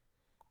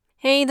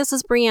Hey, this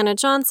is Brianna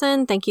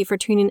Johnson. Thank you for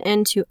tuning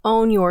in to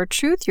Own Your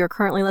Truth. You're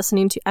currently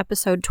listening to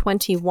episode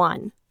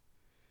 21.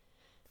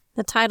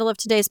 The title of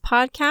today's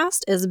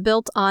podcast is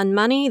Built on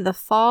Money, the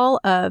Fall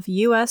of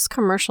U.S.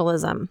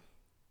 Commercialism.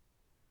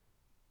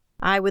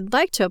 I would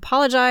like to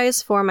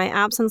apologize for my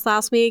absence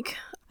last week.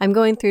 I'm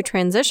going through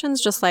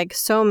transitions just like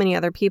so many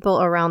other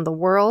people around the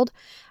world.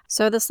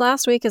 So this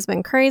last week has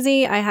been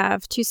crazy. I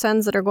have 2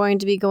 sons that are going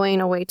to be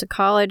going away to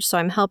college, so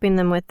I'm helping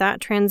them with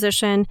that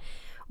transition.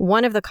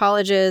 One of the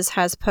colleges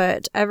has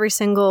put every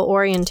single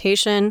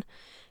orientation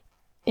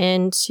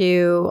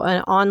into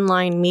an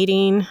online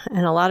meeting,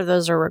 and a lot of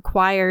those are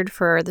required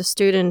for the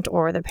student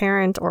or the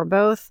parent or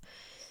both.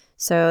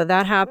 So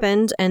that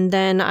happened. And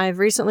then I've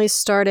recently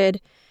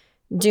started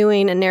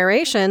doing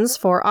narrations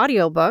for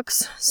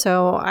audiobooks.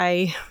 So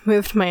I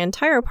moved my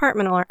entire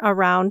apartment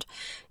around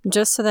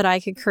just so that I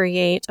could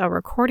create a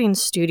recording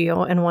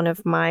studio in one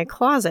of my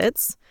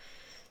closets.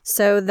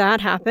 So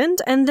that happened.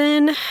 And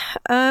then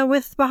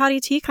with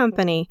Bahati Tea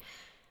Company,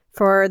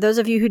 for those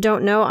of you who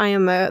don't know, I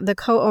am the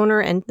co-owner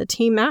and the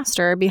tea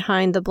master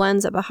behind the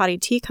blends at Bahati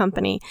Tea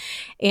Company.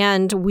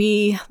 And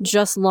we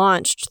just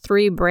launched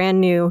 3 brand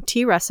new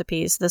tea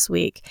recipes this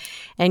week.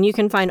 And you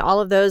can find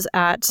all of those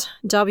at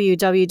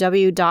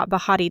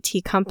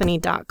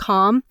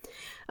www.bahatiteacompany.com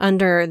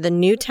under the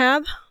new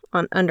tab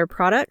under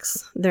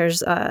products.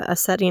 There's a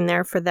setting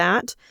there for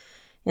that.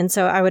 And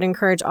so I would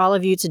encourage all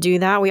of you to do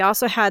that. We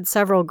also had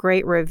several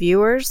great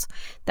reviewers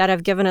that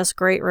have given us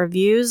great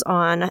reviews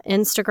on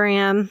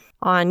Instagram,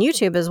 on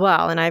YouTube as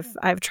well. And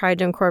I've tried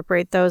to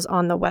incorporate those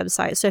on the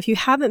website. So if you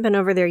haven't been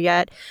over there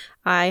yet,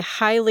 I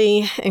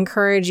highly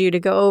encourage you to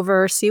go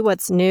over, see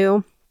what's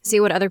new, see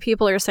what other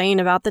people are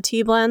saying about the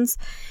tea blends,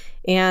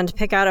 and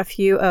pick out a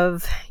few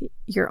of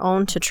your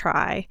own to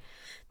try.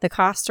 The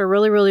costs are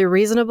really, really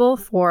reasonable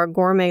for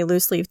gourmet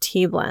loose leaf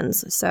tea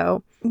blends.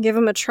 So give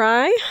them a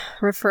try,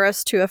 refer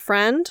us to a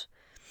friend,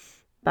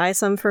 buy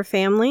some for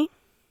family.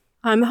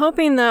 I'm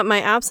hoping that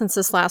my absence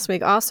this last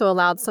week also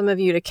allowed some of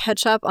you to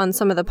catch up on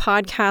some of the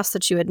podcasts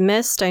that you had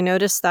missed. I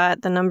noticed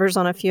that the numbers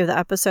on a few of the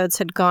episodes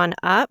had gone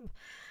up.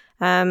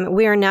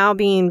 We are now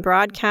being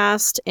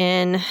broadcast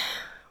on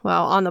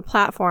the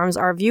platforms.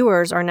 Our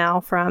viewers are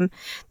now from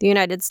the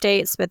United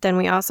States, but then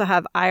we also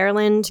have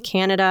Ireland,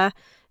 Canada,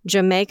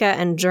 Jamaica,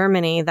 and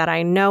Germany that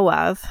I know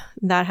of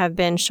that have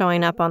been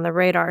showing up on the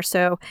radar.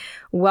 So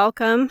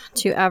welcome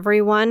to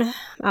everyone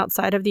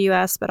outside of the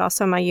U.S., but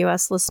also my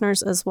U.S.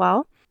 listeners as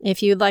well.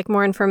 If you'd like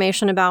more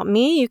information about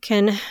me, you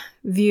can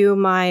view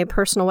my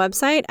personal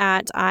website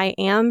at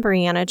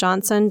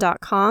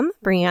iambriannajohnson.com.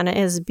 Brianna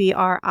is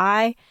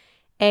Briana.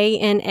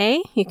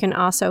 You can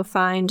also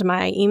find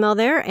my email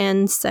there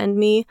and send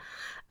me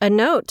a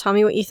note. Tell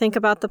me what you think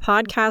about the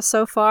podcast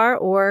so far,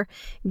 or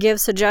give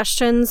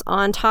suggestions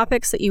on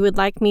topics that you would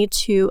like me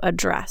to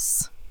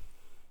address.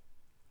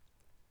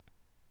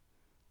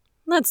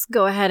 Let's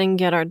go ahead and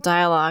get our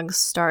dialogue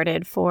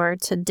started for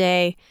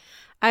today.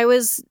 I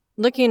was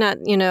looking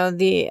at,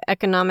 the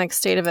economic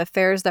state of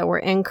affairs that we're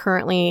in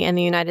currently in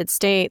the United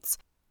States.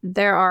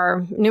 There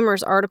are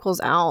numerous articles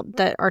out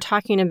that are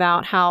talking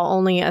about how how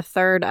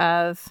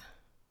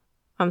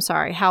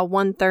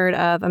 1/3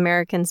 of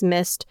Americans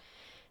missed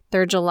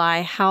their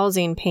July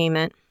housing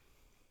payment.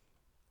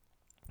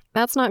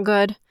 That's not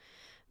good.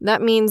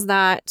 That means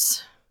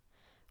that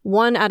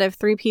 1 out of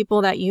 3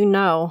 people that you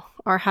know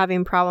are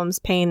having problems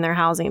paying their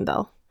housing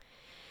bill.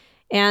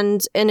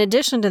 And in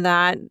addition to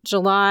that,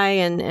 July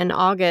and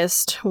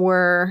August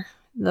were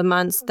the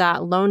months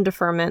that loan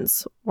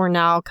deferments were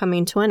now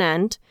coming to an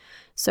end.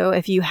 So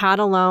if you had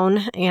a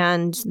loan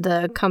and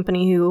the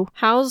company who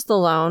housed the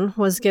loan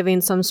was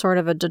giving some sort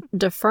of a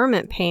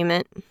deferment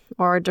payment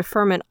or a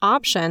deferment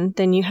option,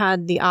 then you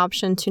had the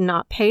option to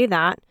not pay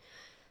that.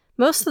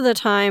 Most of the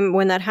time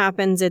when that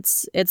happens,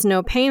 it's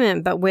no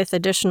payment, but with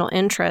additional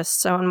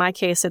interest. So in my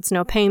case, it's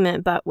no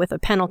payment, but with a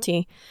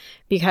penalty,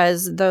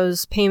 because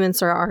those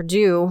payments are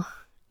due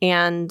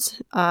and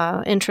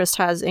interest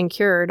has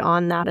incurred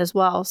on that as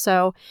well.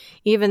 So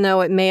even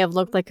though it may have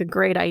looked like a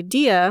great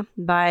idea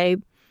by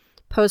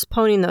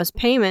postponing those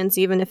payments,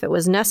 even if it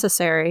was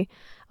necessary,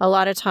 a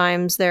lot of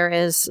times there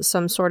is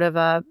some sort of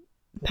a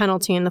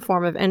penalty in the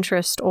form of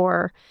interest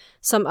or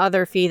some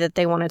other fee that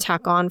they want to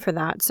tack on for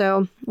that.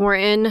 So we're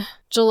in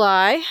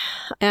July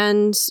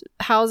and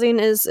housing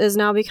is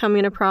now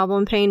becoming a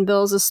problem. Paying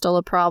bills is still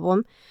a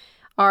problem.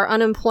 Our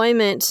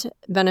unemployment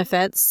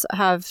benefits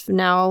have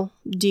now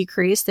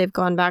decreased. They've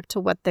gone back to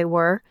what they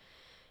were.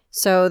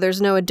 So there's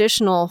no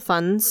additional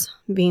funds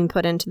being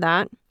put into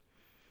that.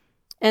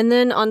 And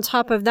then on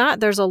top of that,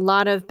 there's a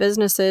lot of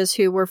businesses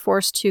who were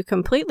forced to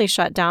completely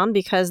shut down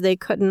because they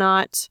could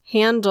not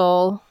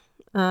handle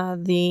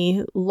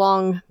the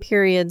long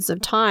periods of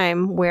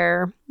time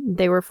where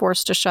they were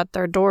forced to shut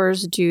their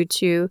doors due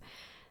to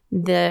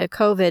the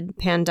COVID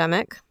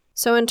pandemic.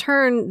 So in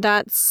turn,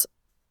 that's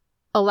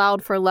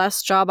allowed for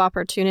less job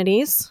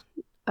opportunities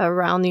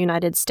around the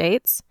United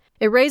States.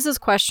 It raises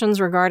questions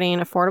regarding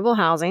affordable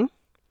housing.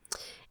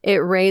 It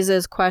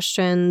raises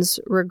questions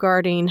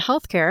regarding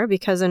healthcare,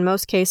 because in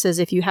most cases,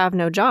 if you have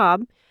no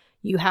job,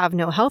 you have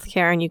no health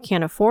care and you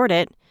can't afford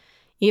it,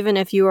 even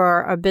if you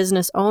are a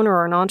business owner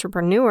or an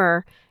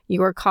entrepreneur,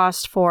 your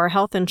cost for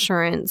health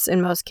insurance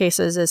in most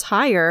cases is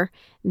higher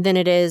than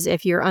it is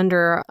if you're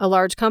under a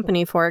large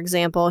company, for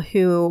example,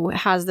 who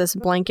has this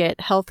blanket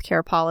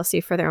healthcare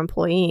policy for their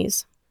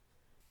employees.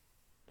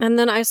 And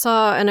then I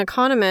saw an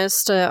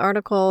Economist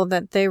article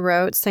that they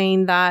wrote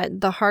saying that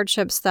the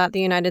hardships that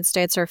the United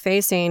States are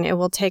facing, it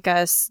will take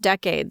us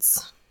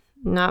decades,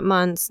 not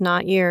months,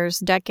 not years,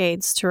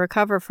 decades to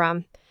recover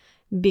from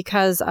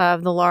because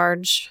of the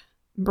large,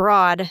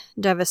 broad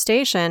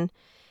devastation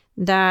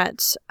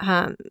that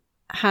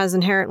has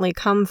inherently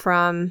come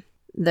from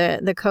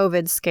the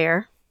COVID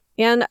scare.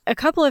 And a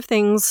couple of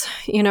things,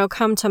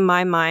 come to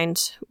my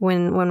mind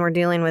when we're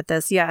dealing with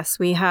this. Yes,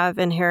 we have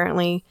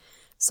inherently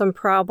some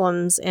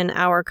problems in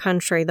our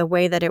country, the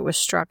way that it was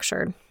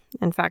structured.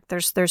 In fact,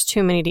 there's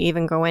too many to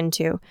even go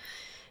into.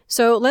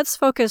 So let's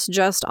focus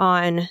just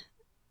on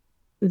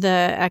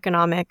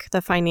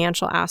the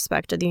financial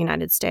aspect of the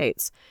United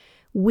States.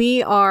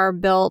 We are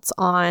built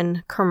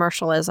on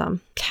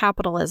commercialism,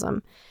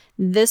 capitalism.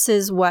 This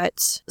is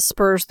what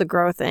spurs the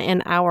growth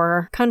in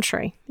our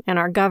country and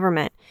our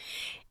government.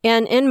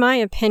 And in my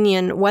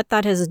opinion, what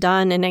that has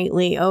done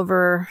innately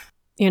over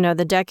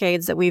the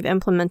decades that we've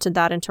implemented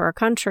that into our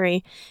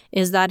country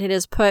is that it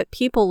has put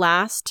people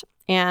last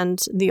and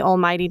the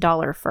almighty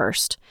dollar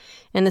first.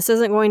 And this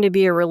isn't going to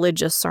be a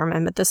religious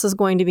sermon, but this is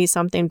going to be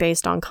something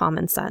based on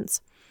common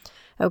sense.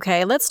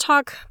 Okay, let's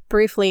talk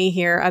briefly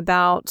here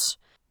about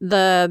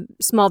the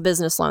small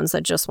business loans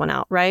that just went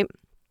out, right?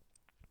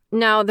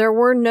 Now, there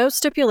were no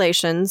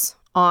stipulations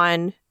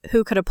on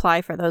who could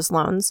apply for those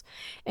loans,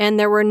 and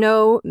there were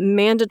no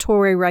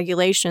mandatory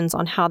regulations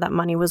on how that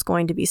money was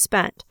going to be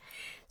spent.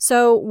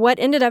 So what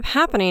ended up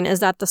happening is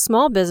that the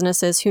small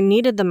businesses who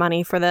needed the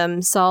money for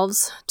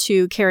themselves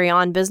to carry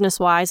on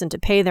business-wise and to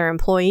pay their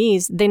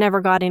employees, they never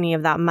got any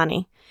of that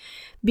money.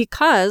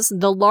 Because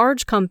the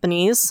large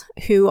companies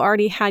who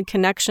already had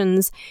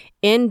connections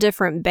in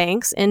different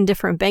banks, in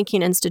different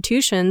banking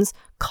institutions,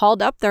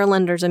 called up their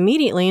lenders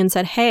immediately and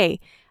said, hey,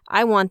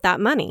 I want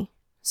that money.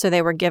 So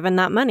they were given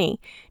that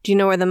money. Do you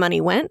know where the money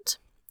went?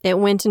 It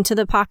went into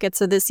the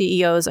pockets of the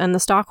CEOs and the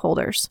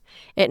stockholders.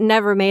 It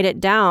never made it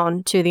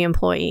down to the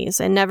employees.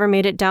 It never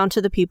made it down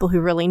to the people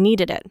who really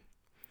needed it.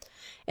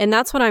 And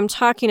that's what I'm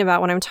talking about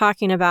when I'm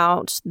talking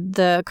about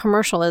the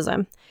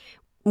commercialism.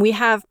 We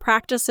have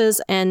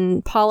practices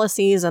and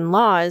policies and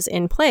laws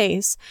in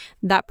place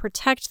that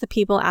protect the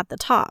people at the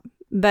top.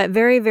 But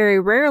very, very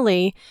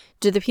rarely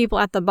do the people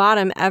at the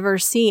bottom ever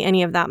see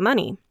any of that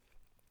money.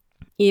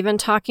 Even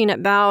talking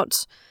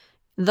about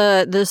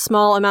the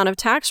small amount of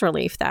tax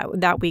relief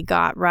that we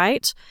got,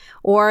 right?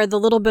 Or the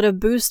little bit of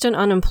boost in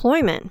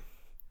unemployment.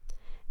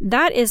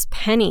 That is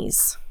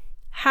pennies,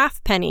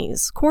 half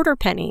pennies, quarter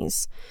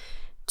pennies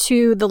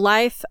to the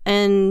life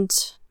and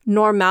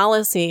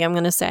normalcy, I'm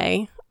going to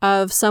say,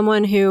 of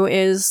someone who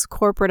is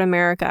corporate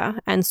America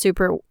and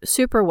super,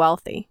 super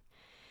wealthy.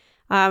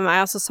 I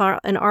also saw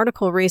an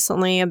article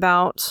recently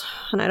about,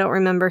 and I don't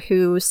remember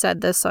who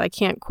said this, so I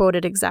can't quote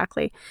it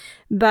exactly,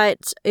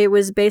 but it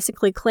was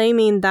basically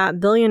claiming that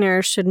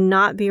billionaires should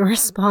not be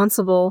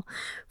responsible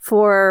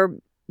for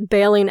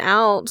bailing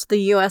out the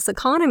U.S.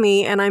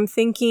 economy. And I'm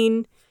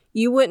thinking,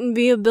 you wouldn't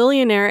be a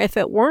billionaire if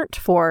it weren't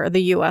for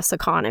the U.S.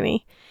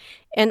 economy.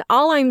 And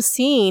all I'm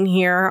seeing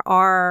here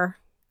are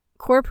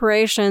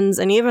corporations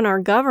and even our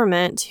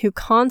government who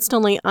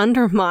constantly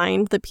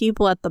undermine the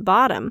people at the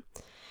bottom.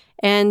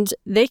 And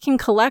they can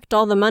collect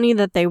all the money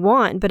that they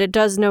want, but it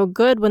does no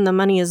good when the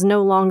money is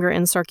no longer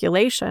in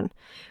circulation.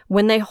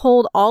 When they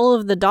hold all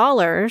of the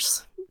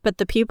dollars, but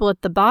the people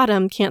at the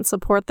bottom can't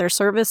support their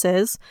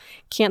services,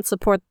 can't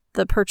support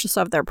the purchase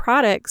of their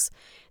products,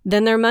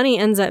 then their money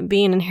ends up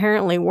being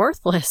inherently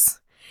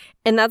worthless.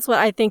 And that's what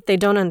I think they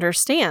don't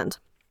understand.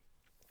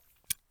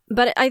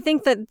 But I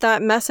think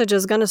that message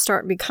is going to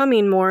start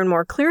becoming more and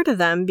more clear to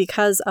them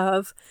because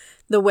of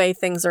the way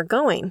things are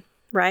going,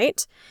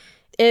 right?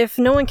 If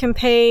no one can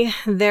pay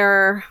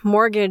their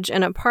mortgage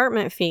and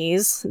apartment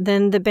fees,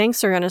 then the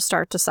banks are going to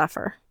start to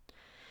suffer.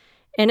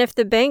 And if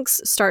the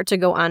banks start to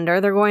go under,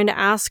 they're going to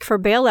ask for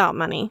bailout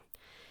money.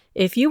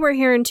 If you were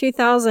here in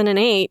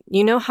 2008,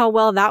 you know how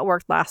well that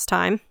worked last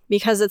time,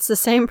 because it's the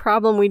same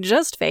problem we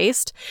just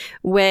faced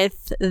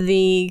with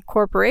the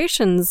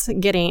corporations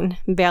getting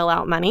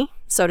bailout money,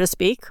 so to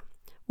speak,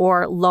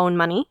 or loan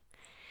money.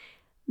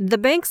 The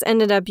banks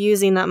ended up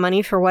using that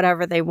money for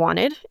whatever they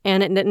wanted,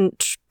 and it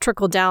didn't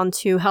trickle down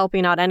to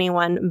helping out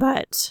anyone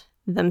but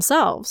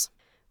themselves.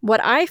 What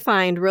I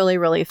find really,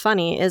 really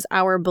funny is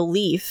our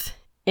belief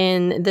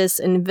in this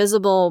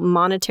invisible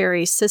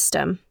monetary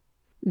system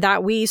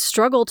that we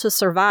struggle to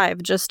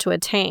survive just to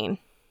attain.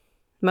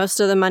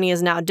 Most of the money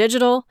is now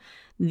digital.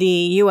 The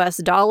US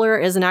dollar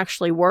isn't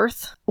actually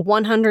worth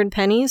 100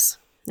 pennies.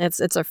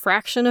 It's a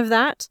fraction of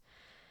that.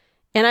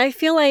 And I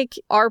feel like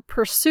our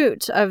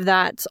pursuit of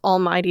that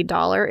almighty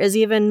dollar is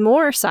even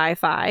more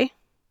sci-fi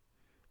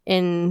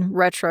in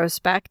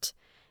retrospect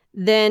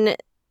than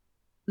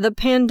the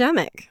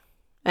pandemic.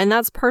 And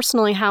that's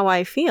personally how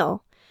I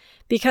feel.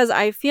 because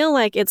I feel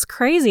like it's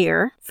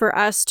crazier for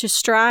us to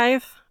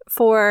strive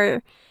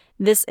for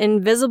this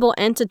invisible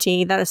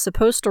entity that is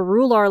supposed to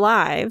rule our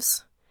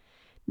lives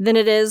than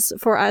it is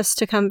for us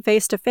to come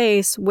face to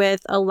face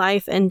with a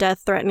life and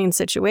death threatening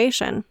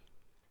situation.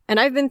 And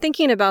I've been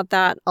thinking about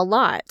that a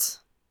lot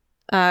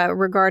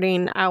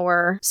regarding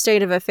our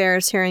state of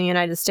affairs here in the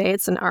United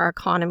States and our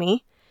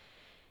economy.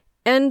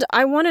 And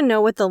I want to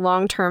know what the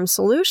long-term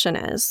solution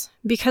is,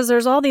 because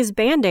there's all these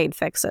Band-Aid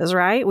fixes,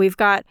 right? We've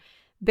got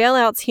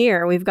bailouts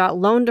here, we've got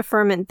loan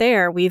deferment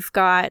there, we've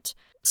got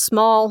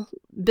small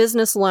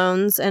business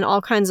loans and all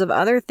kinds of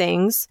other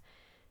things,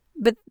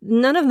 but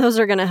none of those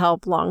are going to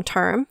help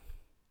long-term.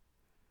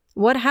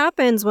 What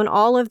happens when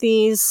all of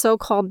these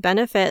so-called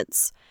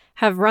benefits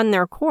have run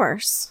their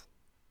course?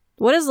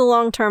 What is the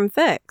long-term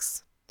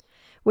fix?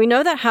 We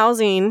know that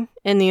housing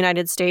in the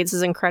United States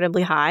is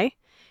incredibly high.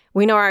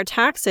 We know our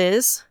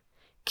taxes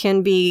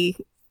can be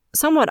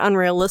somewhat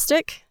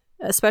unrealistic,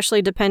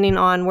 especially depending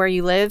on where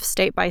you live,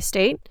 state by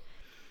state.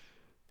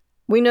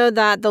 We know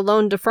that the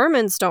loan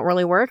deferments don't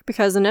really work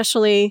because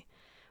initially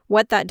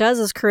what that does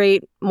is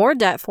create more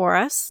debt for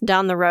us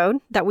down the road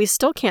that we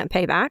still can't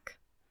pay back.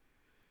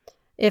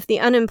 If the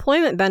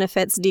unemployment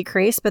benefits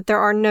decrease, but there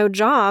are no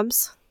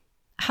jobs,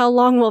 how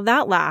long will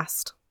that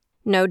last?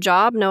 No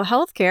job, no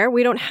health care.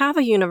 We don't have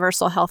a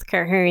universal health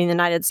care here in the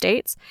United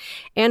States.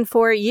 And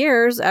for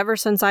years, ever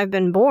since I've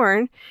been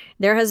born,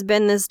 there has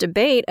been this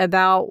debate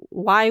about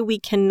why we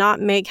cannot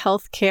make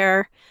health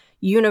care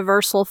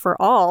universal for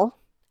all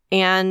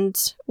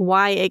and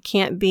why it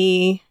can't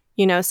be,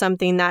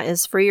 something that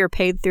is free or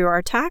paid through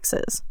our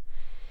taxes.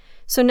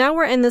 So now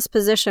we're in this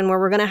position where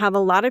we're going to have a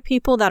lot of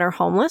people that are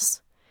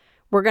homeless.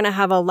 We're going to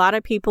have a lot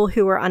of people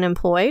who are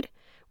unemployed.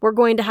 We're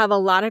going to have a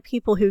lot of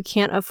people who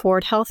can't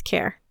afford health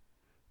care.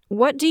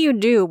 What do you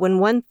do when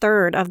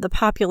 1/3 of the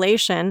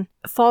population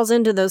falls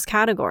into those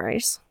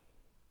categories?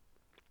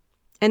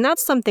 And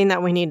that's something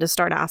that we need to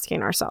start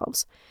asking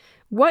ourselves.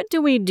 What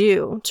do we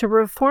do to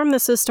reform the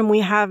system we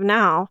have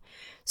now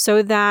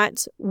so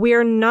that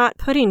we're not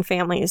putting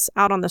families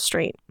out on the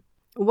street?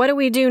 What do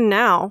we do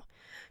now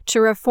to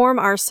reform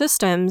our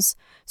systems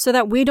so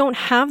that we don't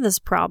have this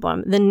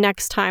problem the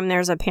next time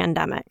there's a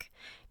pandemic?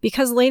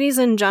 Because, ladies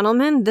and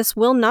gentlemen, this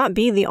will not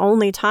be the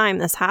only time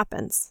this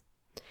happens.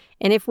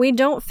 And if we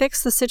don't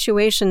fix the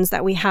situations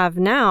that we have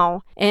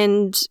now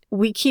and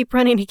we keep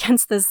running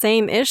against the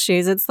same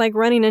issues, it's like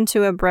running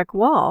into a brick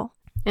wall.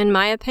 In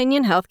my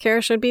opinion,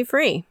 healthcare should be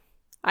free.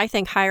 I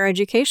think higher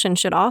education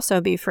should also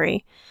be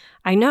free.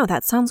 I know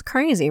that sounds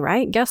crazy,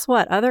 right? Guess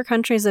what? Other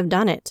countries have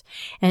done it.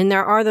 And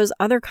there are those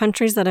other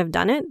countries that have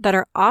done it that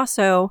are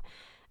also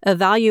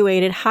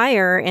evaluated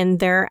higher in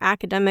their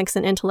academics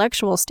and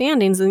intellectual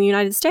standings than the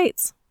United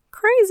States.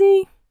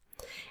 Crazy.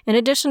 In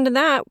addition to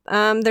that,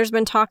 there's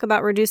been talk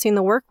about reducing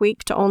the work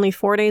week to only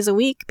 4 days a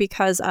week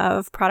because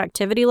of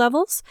productivity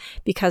levels,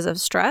 because of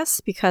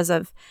stress, because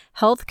of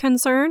health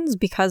concerns,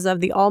 because of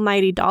the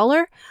almighty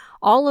dollar,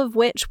 all of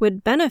which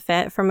would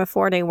benefit from a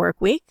 4-day work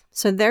week.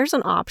 So there's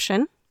an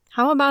option.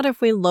 How about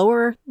if we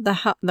lower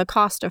the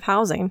cost of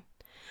housing,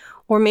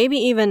 or maybe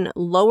even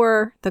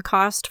lower the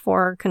cost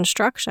for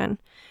construction?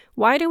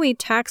 Why do we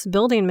tax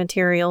building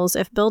materials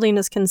if building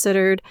is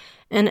considered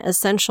an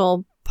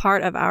essential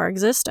part of our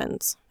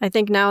existence? I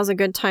think now is a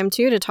good time,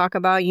 too, to talk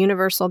about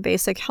universal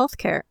basic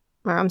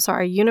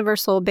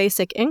universal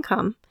basic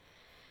income.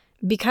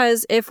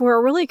 Because if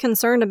we're really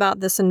concerned about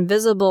this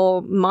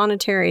invisible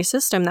monetary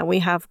system that we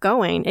have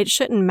going, it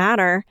shouldn't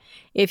matter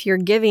if you're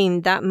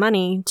giving that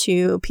money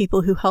to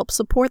people who help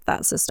support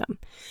that system.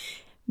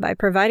 By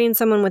providing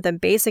someone with a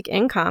basic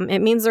income, it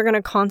means they're going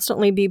to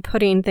constantly be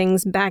putting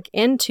things back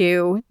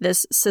into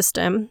this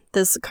system,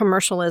 this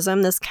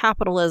commercialism, this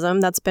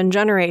capitalism that's been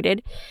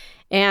generated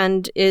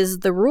and is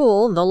the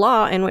rule, the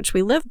law in which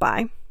we live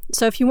by.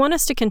 So if you want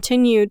us to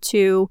continue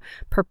to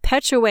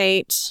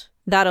perpetuate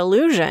that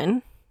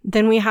illusion,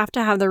 then we have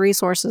to have the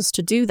resources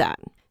to do that.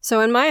 So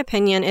in my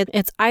opinion,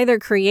 it's either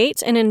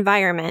create an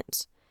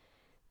environment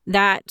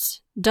that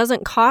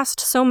doesn't cost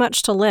so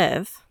much to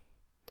live,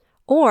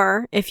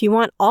 or if you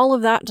want all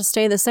of that to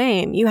stay the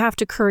same, you have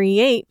to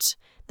create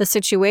the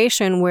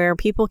situation where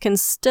people can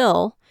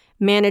still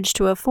manage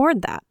to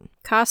afford that.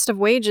 Cost of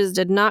wages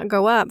did not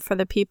go up for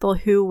the people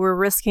who were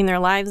risking their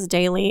lives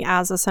daily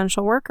as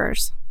essential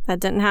workers. That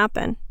didn't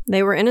happen.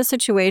 They were in a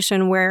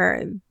situation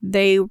where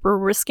they were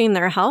risking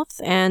their health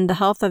and the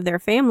health of their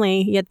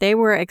family, yet they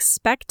were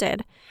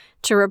expected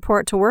to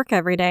report to work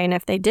every day. And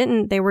if they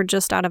didn't, they were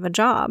just out of a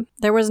job.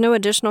 There was no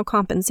additional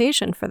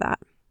compensation for that.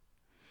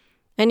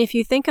 And if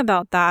you think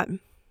about that,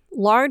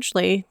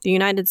 largely the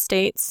United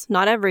States,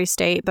 not every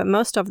state, but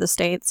most of the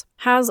states,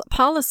 has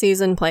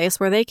policies in place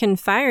where they can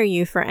fire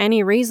you for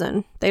any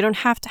reason. They don't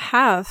have to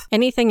have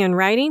anything in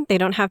writing. They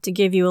don't have to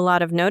give you a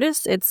lot of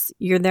notice. It's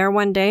you're there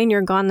one day and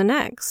you're gone the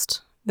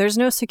next. There's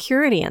no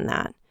security in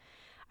that.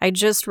 I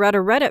just read a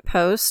Reddit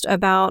post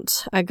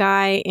about a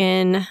guy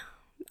in,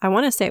 I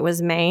want to say it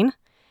was Maine.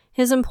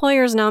 His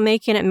employer is now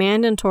making it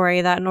mandatory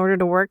that in order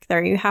to work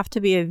there, you have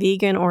to be a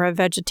vegan or a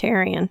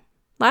vegetarian.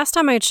 Last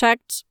time I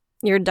checked,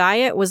 Your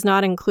diet was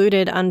not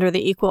included under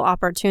the equal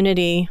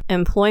opportunity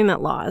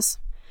employment laws.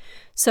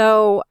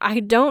 So I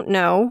don't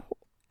know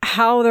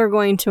how they're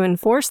going to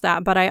enforce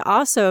that, but I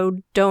also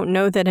don't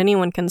know that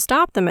anyone can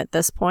stop them at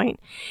this point.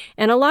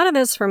 And a lot of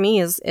this for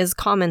me is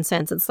common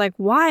sense. It's like,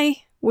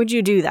 why would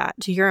you do that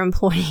to your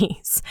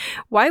employees?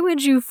 Why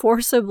would you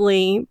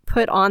forcibly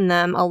put on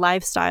them a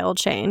lifestyle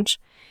change?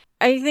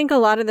 I think a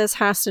lot of this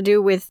has to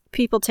do with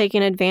people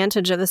taking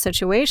advantage of the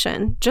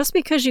situation. Just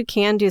because you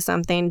can do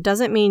something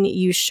doesn't mean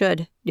you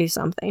should do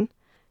something.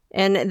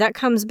 And that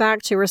comes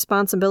back to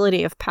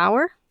responsibility of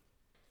power.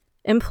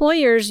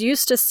 Employers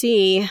used to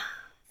see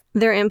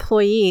their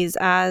employees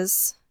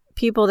as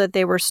people that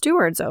they were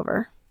stewards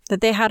over, that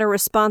they had a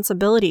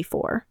responsibility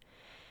for.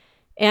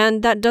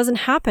 And that doesn't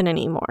happen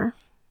anymore.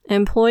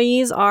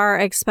 Employees are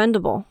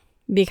expendable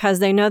because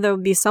they know there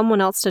will be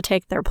someone else to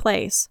take their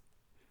place.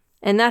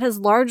 And that has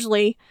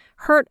largely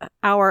hurt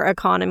our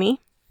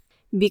economy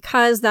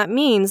because that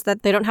means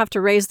that they don't have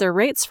to raise their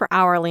rates for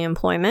hourly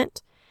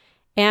employment,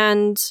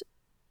 and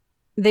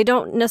they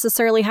don't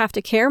necessarily have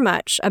to care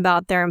much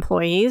about their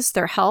employees,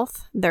 their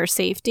health, their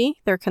safety,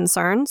 their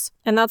concerns.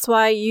 And that's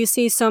why you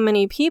see so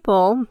many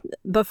people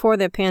before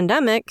the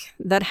pandemic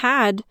that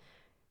had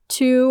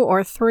 2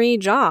 or 3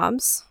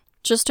 jobs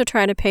just to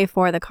try to pay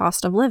for the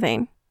cost of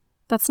living.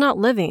 That's not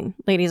living,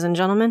 ladies and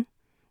gentlemen.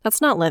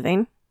 That's not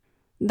living.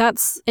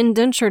 That's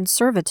indentured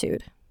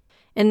servitude.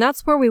 And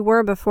that's where we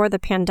were before the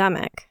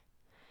pandemic.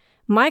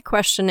 My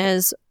question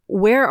is,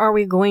 where are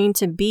we going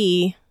to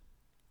be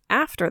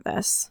after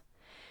this?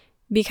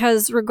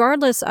 Because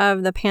regardless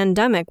of the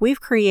pandemic, we've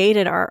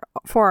created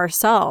for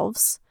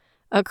ourselves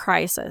a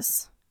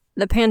crisis.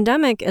 The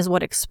pandemic is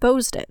what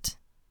exposed it.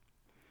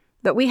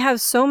 But we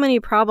have so many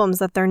problems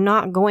that they're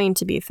not going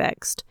to be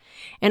fixed.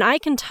 And I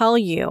can tell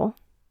you,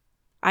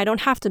 I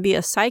don't have to be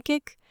a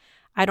psychic.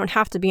 I don't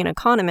have to be an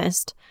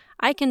economist.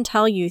 I can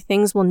tell you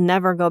things will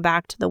never go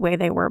back to the way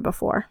they were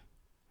before.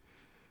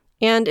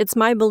 And it's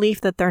my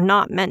belief that they're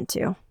not meant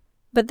to.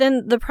 But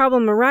then the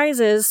problem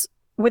arises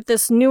with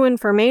this new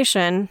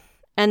information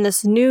and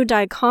this new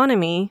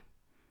dichotomy.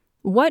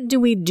 What do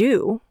we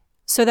do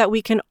so that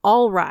we can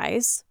all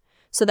rise,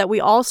 so that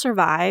we all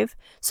survive,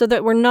 so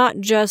that we're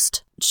not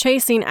just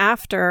chasing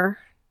after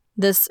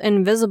this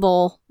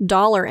invisible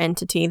dollar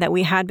entity that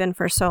we had been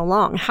for so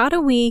long? How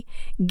do we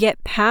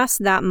get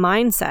past that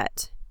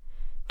mindset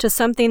to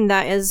something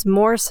that is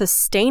more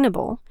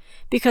sustainable?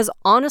 Because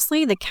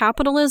honestly, the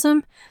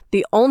capitalism,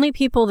 the only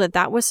people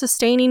that was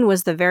sustaining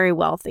was the very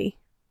wealthy.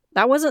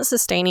 That wasn't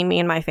sustaining me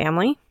and my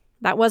family.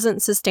 That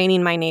wasn't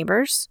sustaining my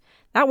neighbors.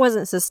 That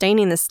wasn't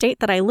sustaining the state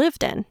that I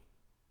lived in.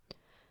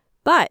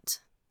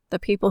 But the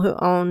people who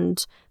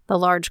owned the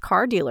large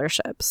car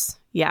dealerships,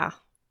 yeah,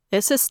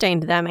 it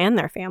sustained them and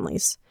their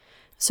families.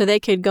 So they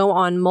could go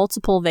on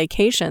multiple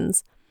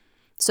vacations,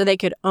 so they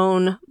could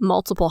own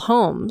multiple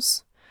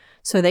homes,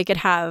 so they could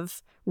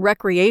have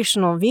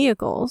recreational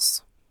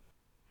vehicles.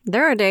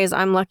 There are days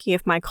I'm lucky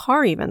if my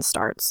car even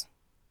starts.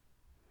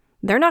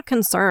 They're not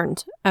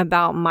concerned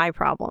about my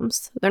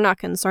problems. They're not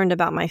concerned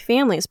about my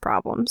family's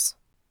problems.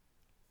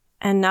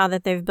 And now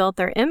that they've built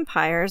their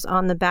empires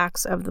on the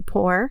backs of the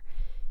poor,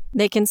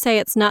 they can say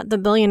it's not the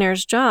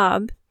billionaire's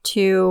job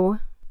to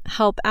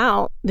help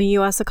out the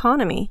U.S.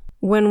 economy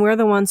when we're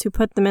the ones who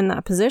put them in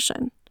that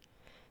position.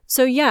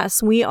 So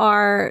yes, we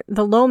are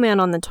the low man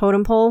on the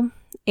totem pole,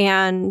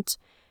 and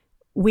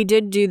we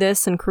did do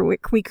this and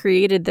we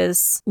created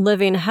this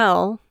living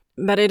hell,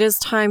 but it is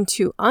time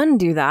to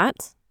undo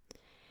that.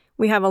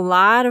 We have a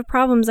lot of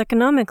problems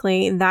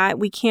economically that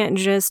we can't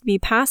just be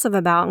passive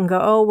about and go,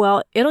 oh,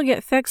 well, it'll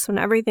get fixed when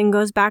everything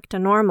goes back to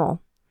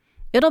normal.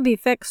 It'll be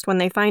fixed when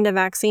they find a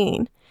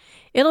vaccine.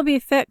 It'll be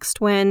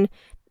fixed when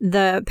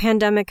the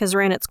pandemic has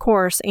ran its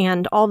course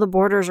and all the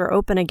borders are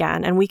open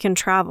again and we can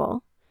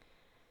travel.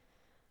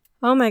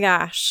 Oh my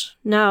gosh.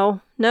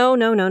 No.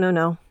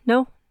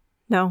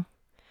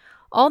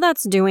 All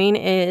that's doing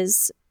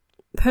is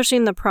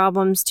pushing the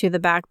problems to the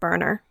back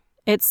burner.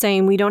 It's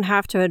saying we don't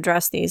have to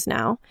address these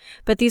now.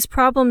 But these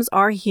problems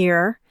are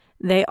here.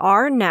 They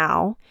are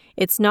now.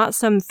 It's not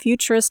some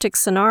futuristic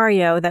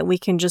scenario that we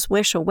can just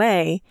wish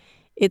away.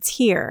 It's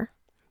here.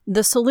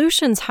 The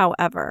solutions,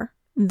 however,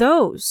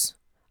 those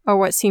are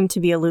what seem to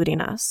be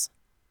eluding us.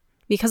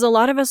 Because a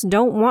lot of us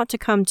don't want to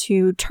come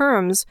to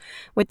terms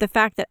with the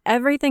fact that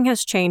everything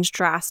has changed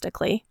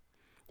drastically.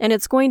 And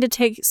it's going to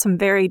take some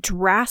very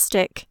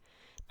drastic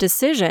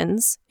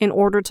decisions in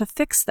order to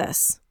fix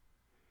this.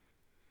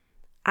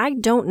 I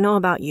don't know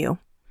about you,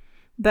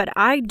 but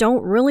I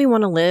don't really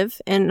want to live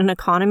in an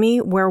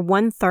economy where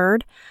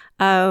 1/3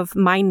 of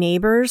my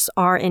neighbors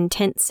are in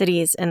tent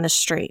cities in the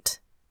street.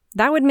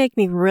 That would make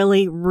me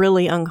really,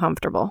 really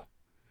uncomfortable.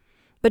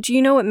 But you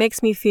know what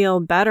makes me feel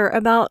better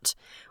about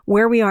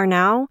where we are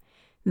now?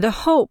 The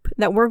hope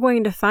that we're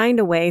going to find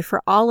a way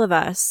for all of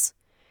us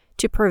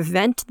to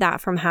prevent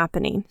that from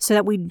happening so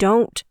that we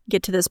don't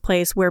get to this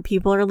place where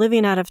people are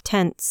living out of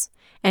tents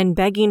and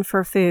begging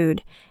for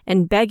food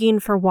and begging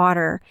for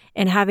water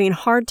and having a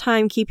hard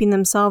time keeping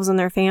themselves and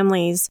their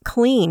families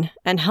clean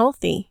and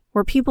healthy.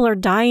 where people are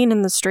dying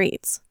in the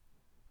streets,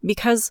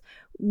 because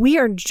we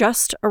are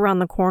just around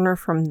the corner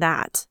from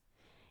that.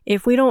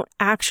 If we don't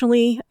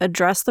actually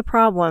address the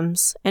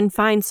problems and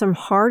find some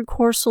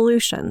hardcore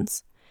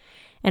solutions,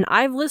 and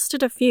I've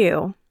listed a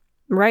few.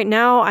 Right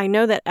now, I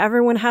know that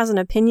everyone has an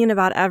opinion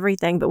about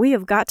everything, but we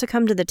have got to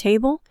come to the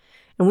table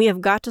and we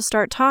have got to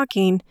start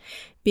talking,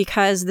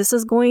 because this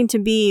is going to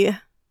be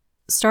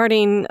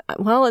starting,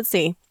 well, let's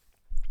see.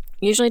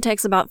 Usually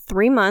takes about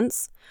 3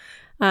 months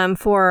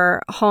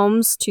for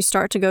homes to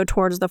start to go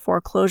towards the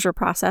foreclosure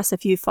process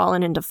if you've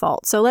fallen in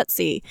default. So let's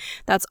see.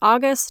 That's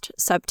August,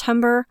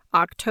 September,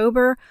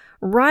 October,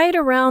 right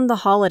around the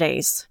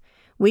holidays.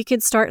 We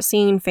could start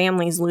seeing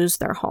families lose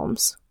their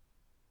homes.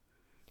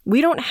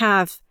 We don't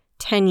have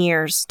 10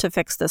 years to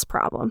fix this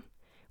problem.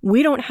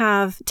 We don't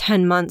have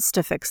 10 months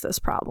to fix this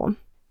problem.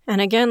 And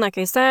again, like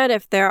I said,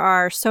 if there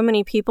are so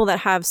many people that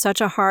have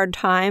such a hard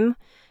time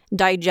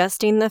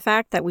digesting the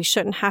fact that we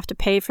shouldn't have to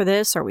pay for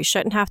this or we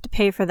shouldn't have to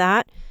pay for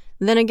that,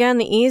 then again,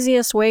 the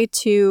easiest way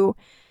to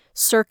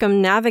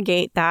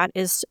circumnavigate that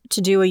is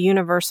to do a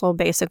universal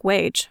basic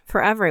wage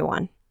for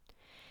everyone.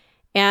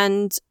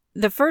 And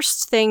the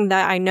first thing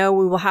that I know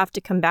we will have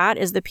to combat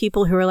is the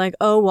people who are like,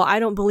 oh, well, I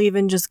don't believe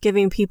in just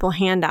giving people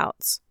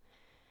handouts.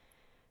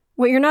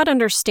 What you're not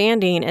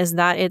understanding is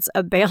that it's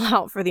a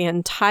bailout for the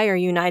entire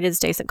United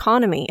States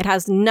economy. It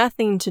has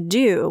nothing to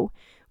do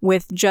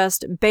with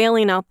just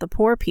bailing out the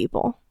poor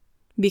people,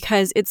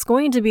 because it's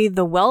going to be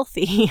the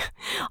wealthy,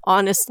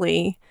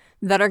 honestly,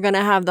 that are going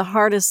to have the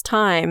hardest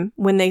time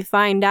when they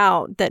find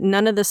out that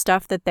none of the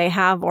stuff that they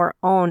have or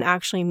own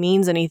actually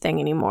means anything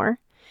anymore.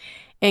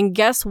 And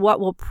guess what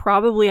will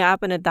probably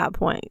happen at that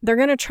point? They're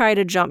going to try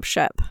to jump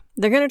ship.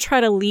 They're going to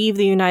try to leave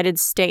the United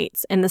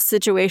States and the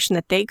situation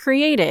that they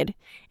created,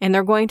 and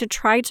they're going to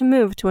try to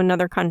move to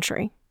another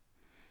country.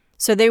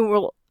 So they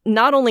will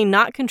not only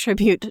not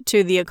contribute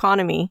to the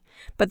economy,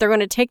 but they're going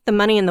to take the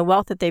money and the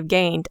wealth that they've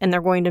gained, and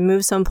they're going to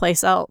move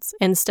someplace else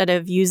instead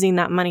of using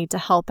that money to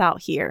help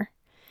out here.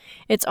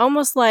 It's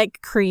almost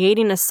like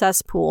creating a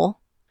cesspool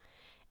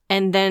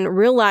and then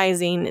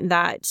realizing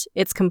that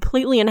it's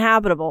completely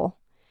inhabitable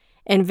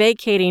and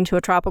vacating to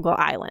a tropical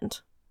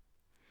island.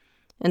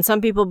 And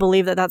some people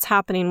believe that that's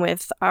happening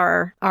with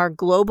our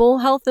global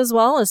health as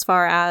well, as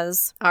far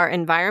as our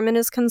environment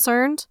is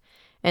concerned.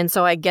 And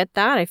so I get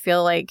that. I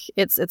feel like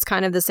it's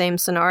kind of the same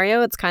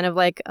scenario. It's kind of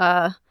like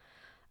a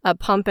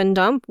pump and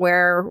dump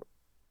where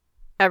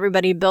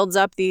everybody builds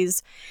up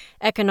these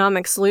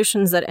economic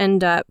solutions that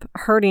end up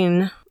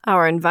hurting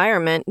our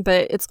environment,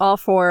 but it's all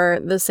for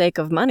the sake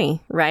of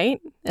money, right?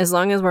 As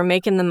long as we're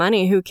making the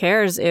money, who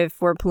cares if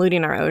we're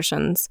polluting our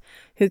oceans?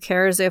 Who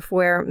cares if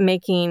we're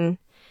making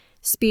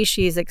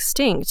species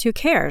extinct? Who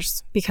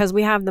cares? Because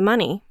we have the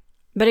money.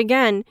 But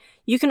again,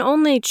 you can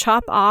only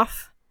chop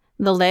off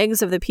the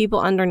legs of the people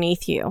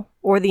underneath you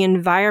or the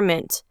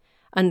environment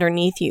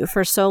underneath you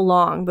for so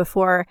long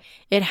before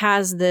it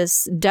has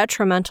this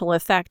detrimental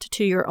effect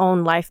to your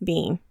own life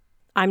being.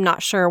 I'm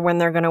not sure when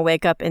they're going to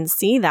wake up and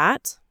see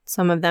that.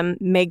 Some of them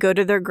may go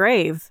to their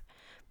grave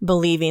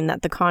believing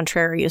that the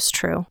contrary is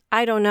true.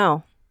 I don't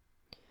know.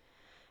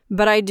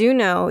 But I do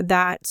know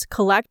that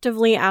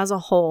collectively as a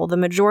whole, the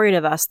majority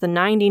of us, the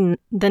 90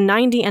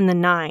 and the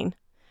 9,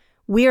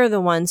 we are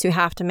the ones who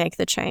have to make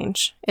the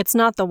change. It's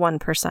not the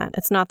 1%.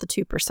 It's not the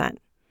 2%.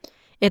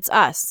 It's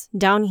us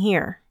down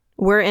here.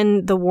 We're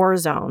in the war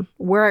zone.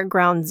 We're at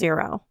ground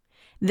zero.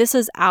 This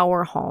is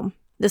our home.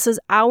 This is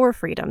our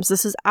freedoms.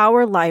 This is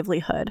our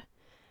livelihood.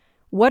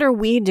 What are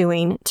we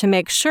doing to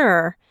make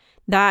sure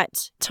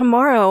that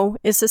tomorrow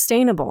is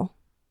sustainable?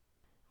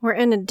 We're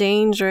in a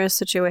dangerous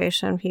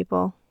situation,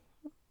 people.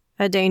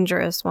 A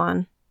dangerous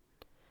one.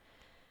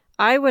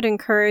 I would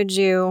encourage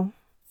you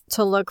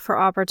to look for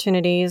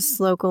opportunities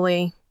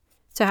locally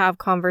to have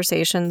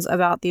conversations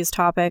about these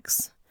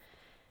topics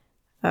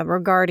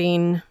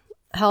regarding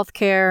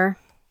healthcare,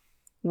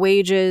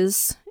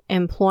 wages,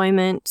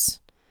 employment,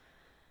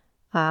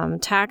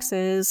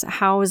 taxes,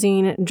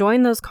 housing.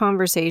 Join those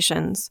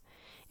conversations.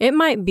 It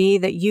might be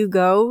that you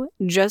go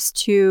just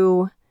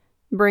to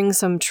bring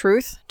some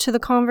truth to the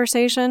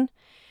conversation,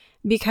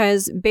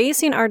 because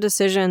basing our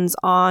decisions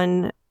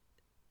on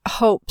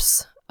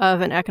hopes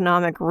of an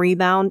economic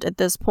rebound at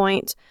this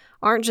point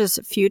aren't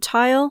just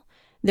futile,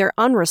 they're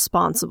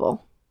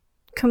unresponsible.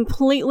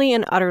 Completely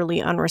and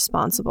utterly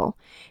unresponsible,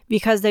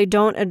 because they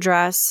don't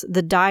address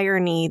the dire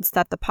needs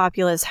that the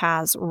populace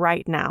has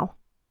right now.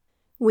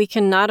 We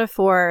cannot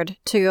afford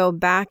to go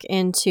back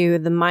into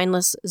the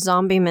mindless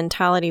zombie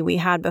mentality we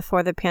had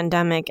before the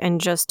pandemic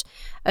and just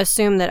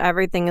assume that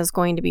everything is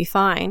going to be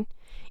fine.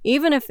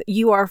 Even if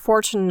you are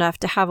fortunate enough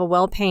to have a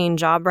well-paying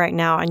job right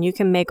now and you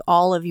can make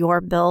all of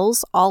your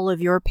bills, all of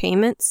your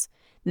payments,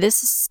 this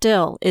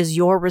still is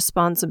your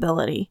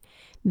responsibility.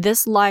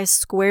 This lies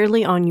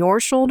squarely on your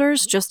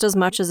shoulders just as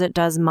much as it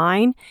does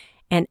mine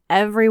and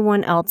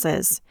everyone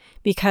else's.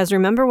 Because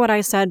remember what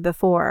I said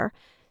before,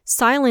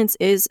 silence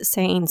is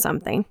saying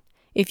something.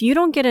 If you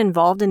don't get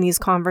involved in these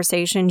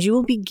conversations, you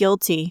will be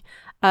guilty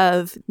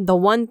of the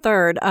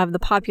 1/3 of the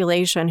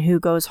population who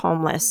goes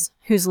homeless,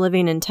 who's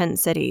living in tent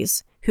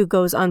cities, who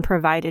goes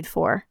unprovided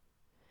for.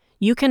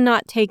 You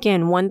cannot take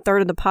in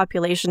 1/3 of the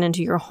population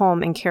into your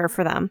home and care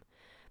for them,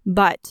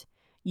 but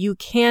you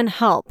can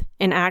help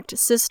enact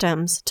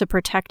systems to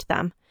protect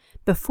them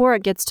before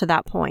it gets to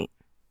that point.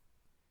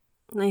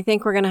 And I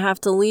think we're going to have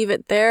to leave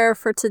it there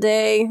for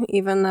today,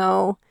 even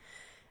though,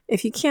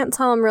 if you can't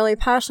tell, I'm really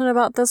passionate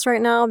about this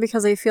right now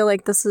because I feel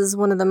like this is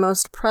one of the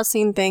most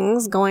pressing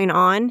things going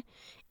on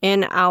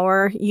in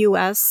our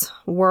U.S.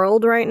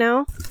 world right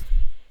now.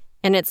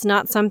 And it's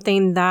not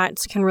something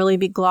that can really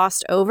be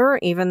glossed over,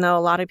 even though a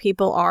lot of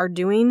people are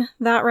doing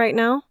that right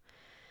now.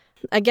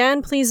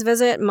 Again, please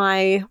visit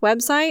my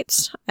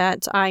website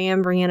at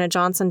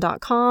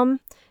iambriannajohnson.com.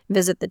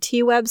 Visit the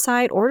tea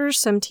website. Order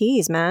some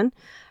teas, man,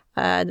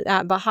 at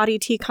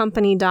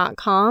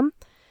bahatiteacompany.com.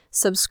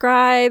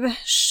 Subscribe,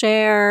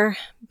 share,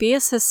 be a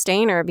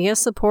sustainer, be a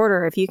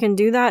supporter. If you can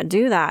do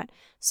that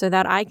so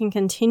that I can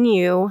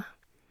continue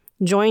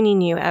joining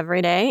you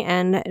every day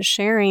and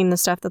sharing the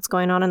stuff that's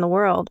going on in the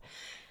world.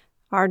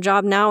 Our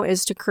job now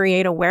is to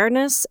create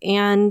awareness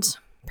and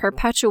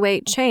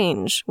perpetuate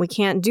change. We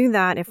can't do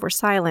that if we're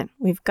silent.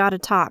 We've got to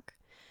talk.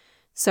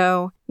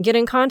 So get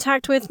in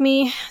contact with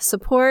me,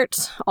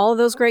 support, all of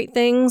those great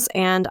things,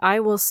 and I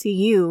will see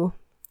you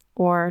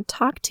or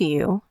talk to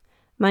you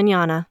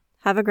mañana.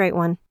 Have a great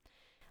one.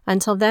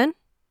 Until then,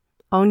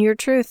 own your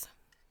truth.